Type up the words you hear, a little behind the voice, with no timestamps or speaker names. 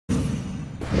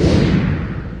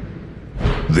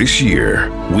This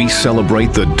year, we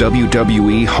celebrate the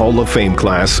WWE Hall of Fame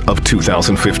class of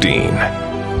 2015.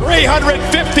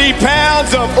 350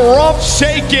 pounds of rump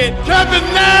shaking. Kevin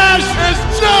Nash is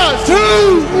just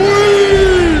too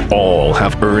weak. All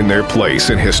have earned their place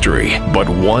in history, but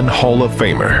one Hall of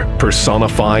Famer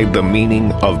personified the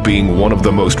meaning of being one of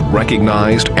the most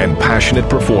recognized and passionate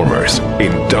performers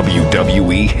in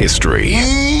WWE history.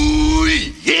 Ooh,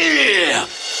 yeah!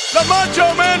 The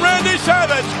Macho Man Randy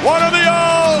Savage, one of the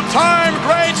all-time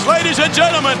greats, ladies and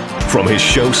gentlemen. From his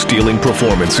show-stealing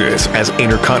performances as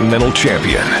Intercontinental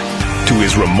Champion to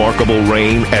his remarkable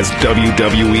reign as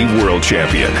WWE World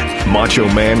Champion,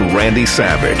 Macho Man Randy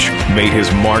Savage made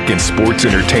his mark in sports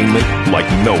entertainment like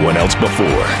no one else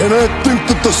before. And I think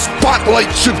that the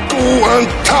spotlight should go on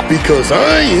top because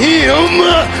I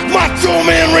am Macho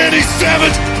Man Randy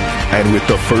Savage. And with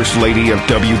the First Lady of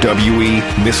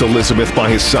WWE, Miss Elizabeth, by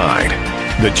his side,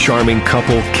 the charming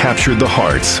couple captured the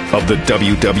hearts of the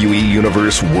WWE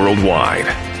Universe worldwide.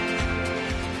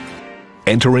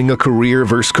 Entering a career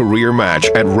versus career match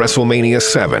at WrestleMania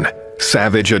 7,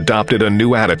 Savage adopted a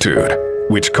new attitude,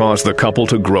 which caused the couple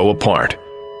to grow apart.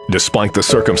 Despite the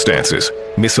circumstances,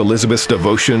 Miss Elizabeth's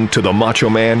devotion to the Macho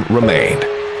Man remained.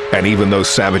 And even though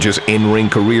Savage's in-ring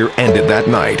career ended that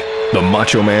night, the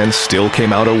Macho Man still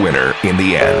came out a winner in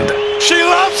the end. She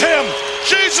loves him!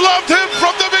 She's loved him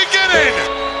from the beginning!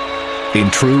 In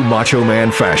true Macho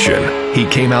Man fashion, he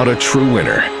came out a true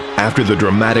winner. After the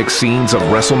dramatic scenes of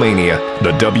WrestleMania,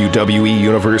 the WWE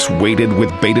Universe waited with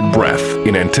bated breath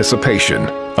in anticipation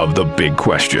of the big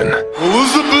question.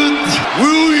 Elizabeth,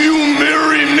 will you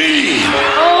marry me?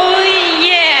 Oh,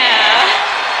 yeah!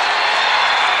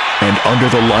 And under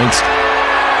the lights,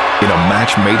 in a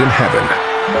match made in heaven,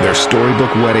 their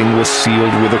storybook wedding was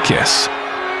sealed with a kiss.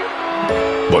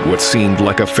 But what seemed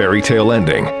like a fairy tale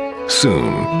ending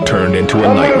soon turned into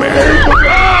a nightmare.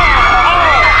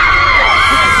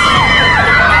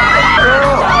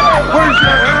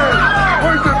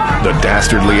 The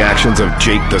dastardly actions of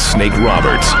Jake the Snake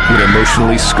Roberts would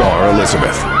emotionally scar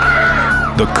Elizabeth.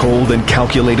 The cold and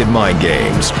calculated mind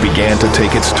games began to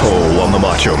take its toll on the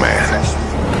Macho Man.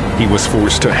 He was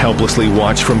forced to helplessly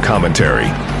watch from commentary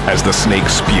as the Snake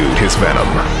spewed his venom.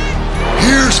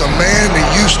 Here's a man that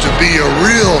used to be a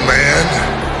real man,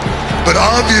 but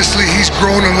obviously he's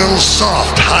grown a little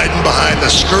soft hiding behind the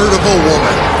skirt of a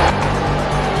woman.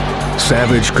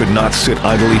 Savage could not sit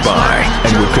idly by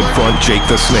and would confront Jake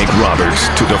the Snake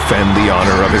Roberts to defend the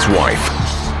honor of his wife.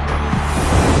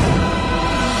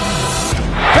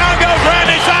 Down goes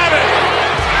Randy Savage!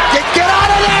 Get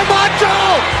out of there, Macho!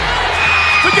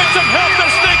 To get some help, the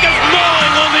Snake is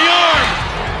gnawing on the arm!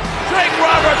 Jake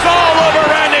Roberts all over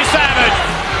Randy Savage!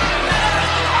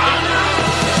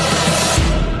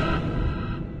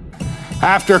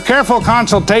 After careful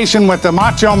consultation with the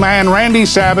Macho Man Randy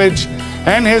Savage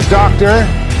and his doctor,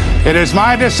 it is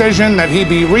my decision that he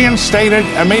be reinstated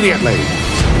immediately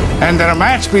and that a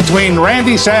match between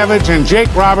Randy Savage and Jake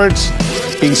Roberts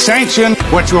be sanctioned,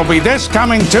 which will be this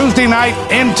coming Tuesday night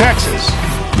in Texas.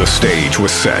 The stage was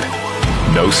set.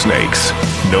 No snakes,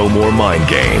 no more mind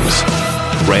games.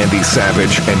 Randy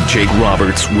Savage and Jake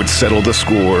Roberts would settle the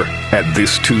score at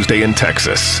this Tuesday in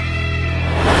Texas.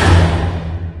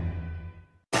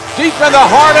 Deep in the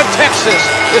heart of Texas,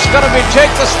 it's going to be Jake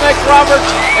the Snake Roberts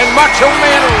and Macho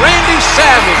Man Randy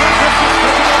Savage.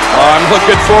 I'm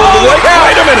looking forward to this.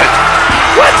 Wait a minute!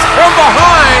 What? From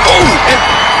behind, and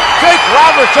Jake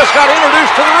Roberts just got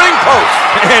introduced to the ring post.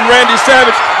 And Randy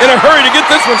Savage in a hurry to get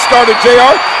this one started,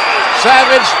 JR.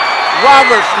 Savage,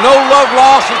 Roberts, no love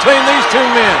lost between these two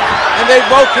men. And they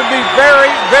both can be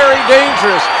very, very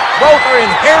dangerous. Both are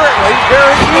inherently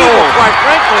very evil, quite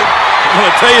frankly. I'm going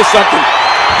to tell you something.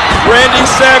 Randy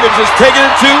Savage is taking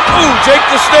it to, Jake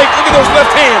the Snake. Look at those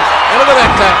left hands. And look at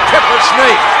that peppered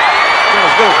snake. It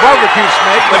was a little barbecue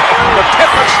snake, but the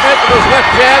peppered snake with those left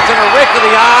jabs and a rake of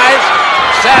the eyes.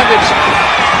 Savage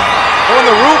throwing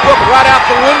the rule book right out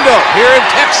the window here in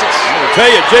Texas. I'm going to tell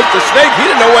you, Jake the Snake, he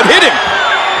didn't know what hit him.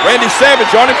 Randy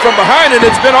Savage on him from behind, and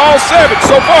it's been all Savage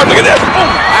so far. Look at this.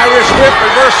 Irish whip,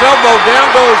 reverse elbow. Down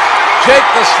goes Jake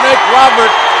the Snake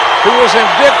Roberts, who was in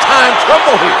big-time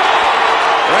trouble here.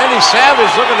 Randy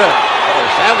Savage looking to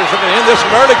end this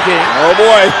murder king. Oh,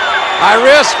 boy. High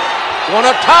risk. Going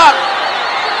up top.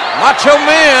 Macho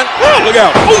Man. Look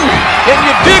out. Can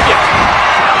you dig it?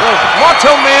 The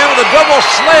Macho Man with a double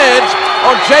sledge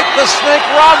on Jake the Snake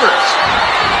Roberts.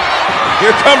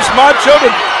 Here comes Macho to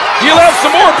deal out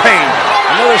some more pain.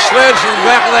 Another sledge in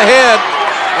the back of the head.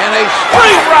 And a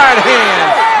straight right hand.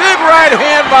 Big right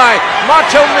hand by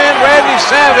Macho Man Randy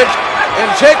Savage. And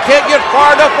Jake can't get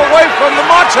far enough away from the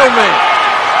Macho Man.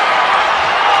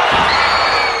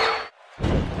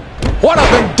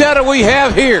 pinata we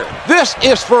have here. This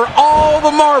is for all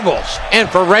the marbles. And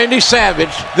for Randy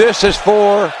Savage, this is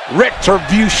for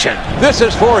retribution. This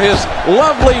is for his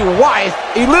lovely wife,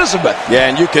 Elizabeth. Yeah,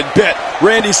 and you can bet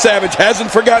Randy Savage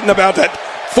hasn't forgotten about that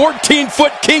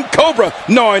 14-foot King Cobra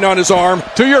gnawing on his arm.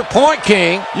 To your point,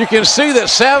 King, you can see that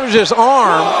Savage's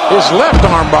arm, his left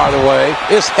arm, by the way,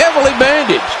 is heavily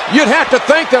bandaged. You'd have to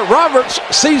think that Roberts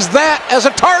sees that as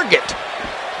a target.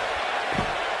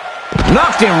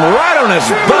 Knocked him right on his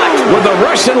butt with a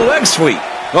Russian leg sweep.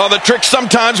 Well, the trick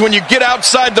sometimes when you get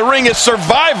outside the ring is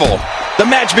survival. The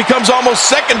match becomes almost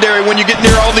secondary when you get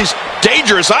near all these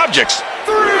dangerous objects.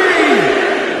 3.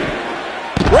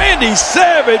 Randy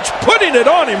Savage putting it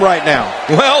on him right now.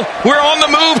 Well, we're on the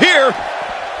move here. 4.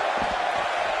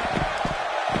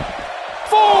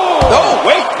 Oh,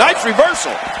 wait, nice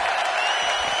reversal.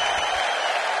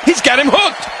 He's got him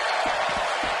hooked.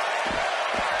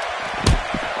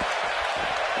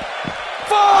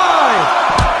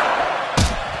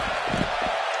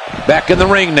 5. Back in the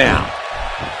ring now.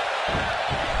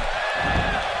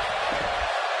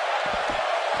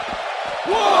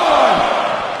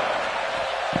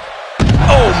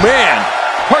 Man,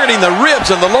 targeting the ribs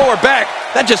and the lower back,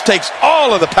 that just takes all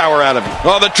of the power out of you.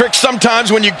 Well, the trick sometimes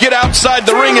when you get outside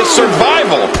the ring is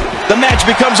survival. The match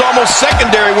becomes almost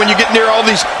secondary when you get near all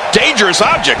these dangerous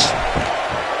objects.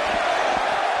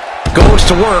 Goes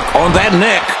to work on that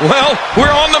neck. Well,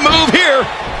 we're on the move here.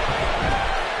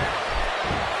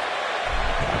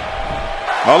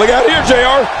 All they got here,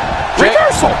 JR.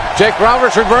 Reversal. Jake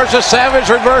Roberts reverses, Savage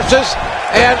reverses,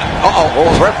 and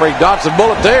referee dodged the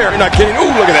bullet there. You're not kidding.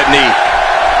 Ooh, look at that knee.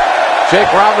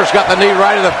 Jake Roberts got the knee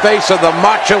right in the face of the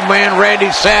Macho Man Randy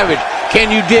Savage.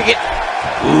 Can you dig it?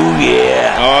 Ooh,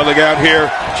 yeah. Oh, look out here.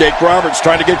 Jake Roberts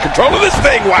trying to get control of this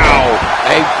thing. Wow.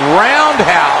 A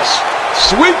roundhouse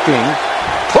sweeping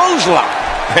clothesline.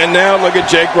 And now look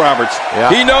at Jake Roberts. Yeah.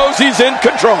 He knows he's in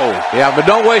control. Yeah, but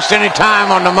don't waste any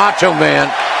time on the Macho Man.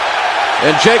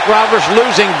 And Jake Roberts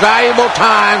losing valuable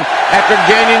time after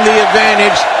gaining the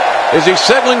advantage. Is he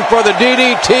settling for the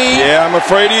DDT? Yeah, I'm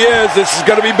afraid he is. This is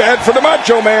going to be bad for the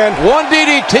Macho Man. One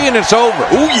DDT and it's over.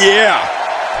 Ooh, yeah.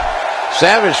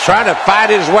 Savage trying to fight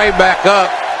his way back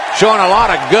up, showing a lot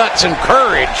of guts and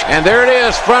courage. And there it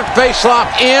is, front face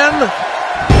lock in.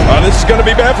 This is going to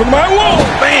be bad for the Macho Man. Oh,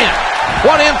 man.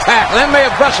 What impact. That may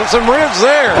have busted some ribs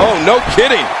there. Oh, no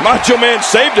kidding. Macho Man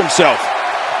saved himself.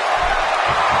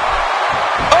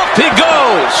 He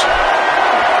goes.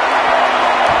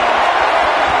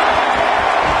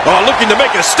 Oh, looking to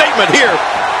make a statement here.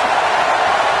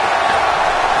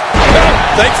 Well,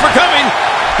 thanks for coming.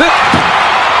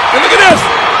 And look at this.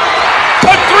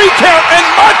 A 3 count, and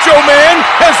Macho Man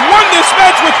has won this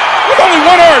match with only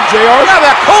one arm, JR. Yeah,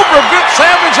 that Cobra bit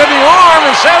Savage in the arm,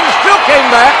 and Savage still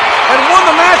came back and won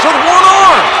the match with one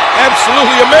arm.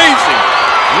 Absolutely amazing.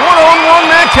 One-on-one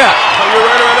matchup. Oh, you're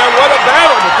right about that. What a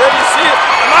battle. But there you see it.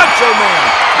 Macho Man,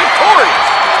 victorious.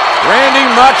 Randy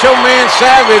Macho Man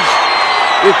Savage,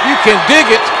 if you can dig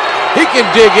it, he can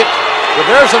dig it. But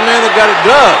there's a man that got it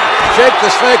done. Jake the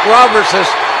Snake Roberts says,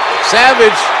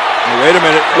 Savage. Oh, wait a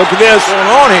minute. Look at this. What's going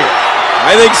on here?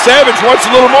 I think Savage wants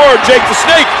a little more. Jake the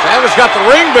Snake. Savage got the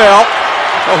ring bell.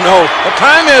 Oh, no. What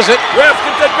time is it? Ref,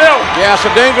 get that bell. Yeah, it's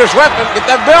a dangerous weapon. Get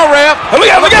that bell, ref. Oh, look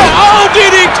out, look out. Oh,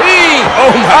 DDT.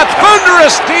 Oh, my A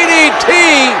thunderous DDT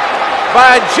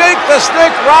by Jake the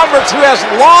Snake Roberts, who has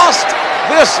lost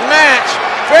this match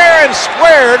fair and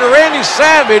square to Randy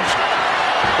Savage.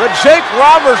 But Jake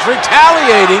Roberts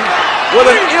retaliating with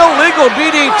an illegal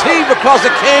DDT because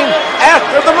it came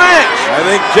after the match. I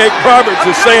think Jake Roberts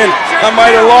is saying, I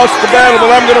might have lost the battle,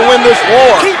 but I'm going to win this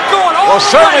war. Well,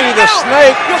 certainly the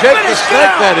Snake, Jake the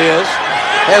Snake that is,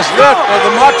 has left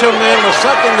the Macho Man with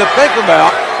something to think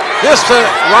about. This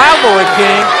rivalry,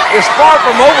 King, is far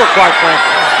from over, quite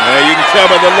frankly. Yeah, you can tell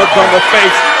by the look on the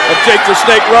face of Jake the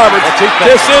Snake Roberts.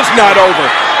 This is not over.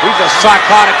 He's a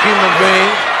psychotic human being.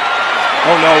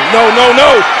 Oh, no, no, no, no.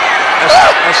 A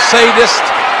sadist,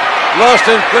 lust,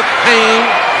 inflict pain,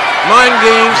 mind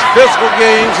games, physical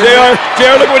games. JR,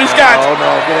 look what he's got. Oh, no,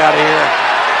 get out of here.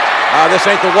 This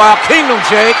ain't the Wild Kingdom,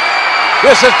 Jake.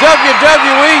 This is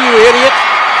WWE, you idiot.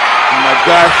 Oh, my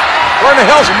gosh. Where in the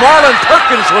hell's Marlon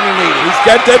Perkins when you need him? He's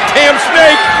got that damn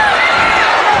snake.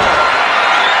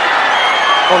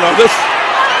 Oh, no, this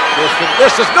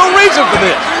is no reason for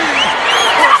this.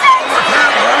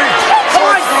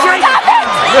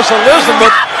 Miss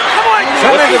Elizabeth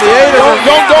coming to the aid of...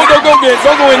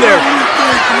 Don't go in there.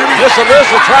 Miss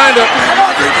Elizabeth trying to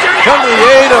come to the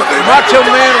aid of Macho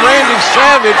Man Randy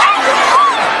Savage.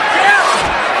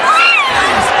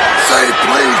 Say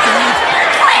please, Dave.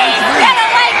 Please, get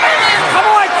away from him. Come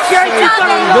on, Jake.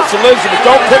 Miss Elizabeth,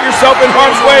 don't put yourself in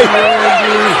harm's way.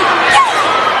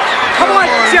 Come on,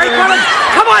 Jake.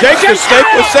 Come on, Jake the Snake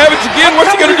with Savage again.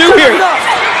 What's he going to do here?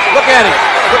 Look at him.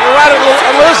 Looking right at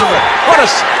Elizabeth. What a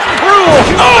cruel.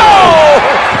 Oh!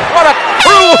 What a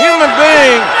cruel human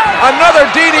being. Another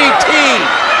DDT.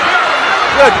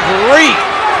 Good grief.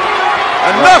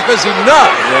 Enough is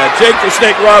enough. Yeah, Jake the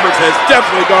Snake Roberts has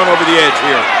definitely gone over the edge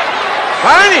here.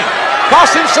 Find him.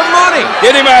 Cost him some money.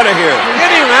 Get him out of here.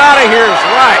 Get him out of here is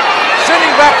right. Send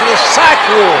him back to the psych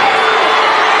ward.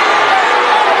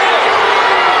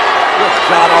 Good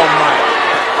God Almighty.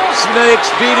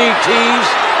 Snakes, DDTs,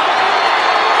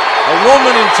 a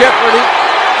woman in jeopardy,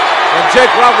 and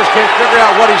Jake Roberts can't figure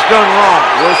out what he's done wrong.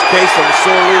 Worst case of a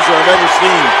sore loser I've ever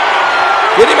seen.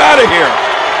 Get him out of here.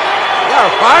 You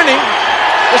gotta find him.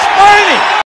 Just find him.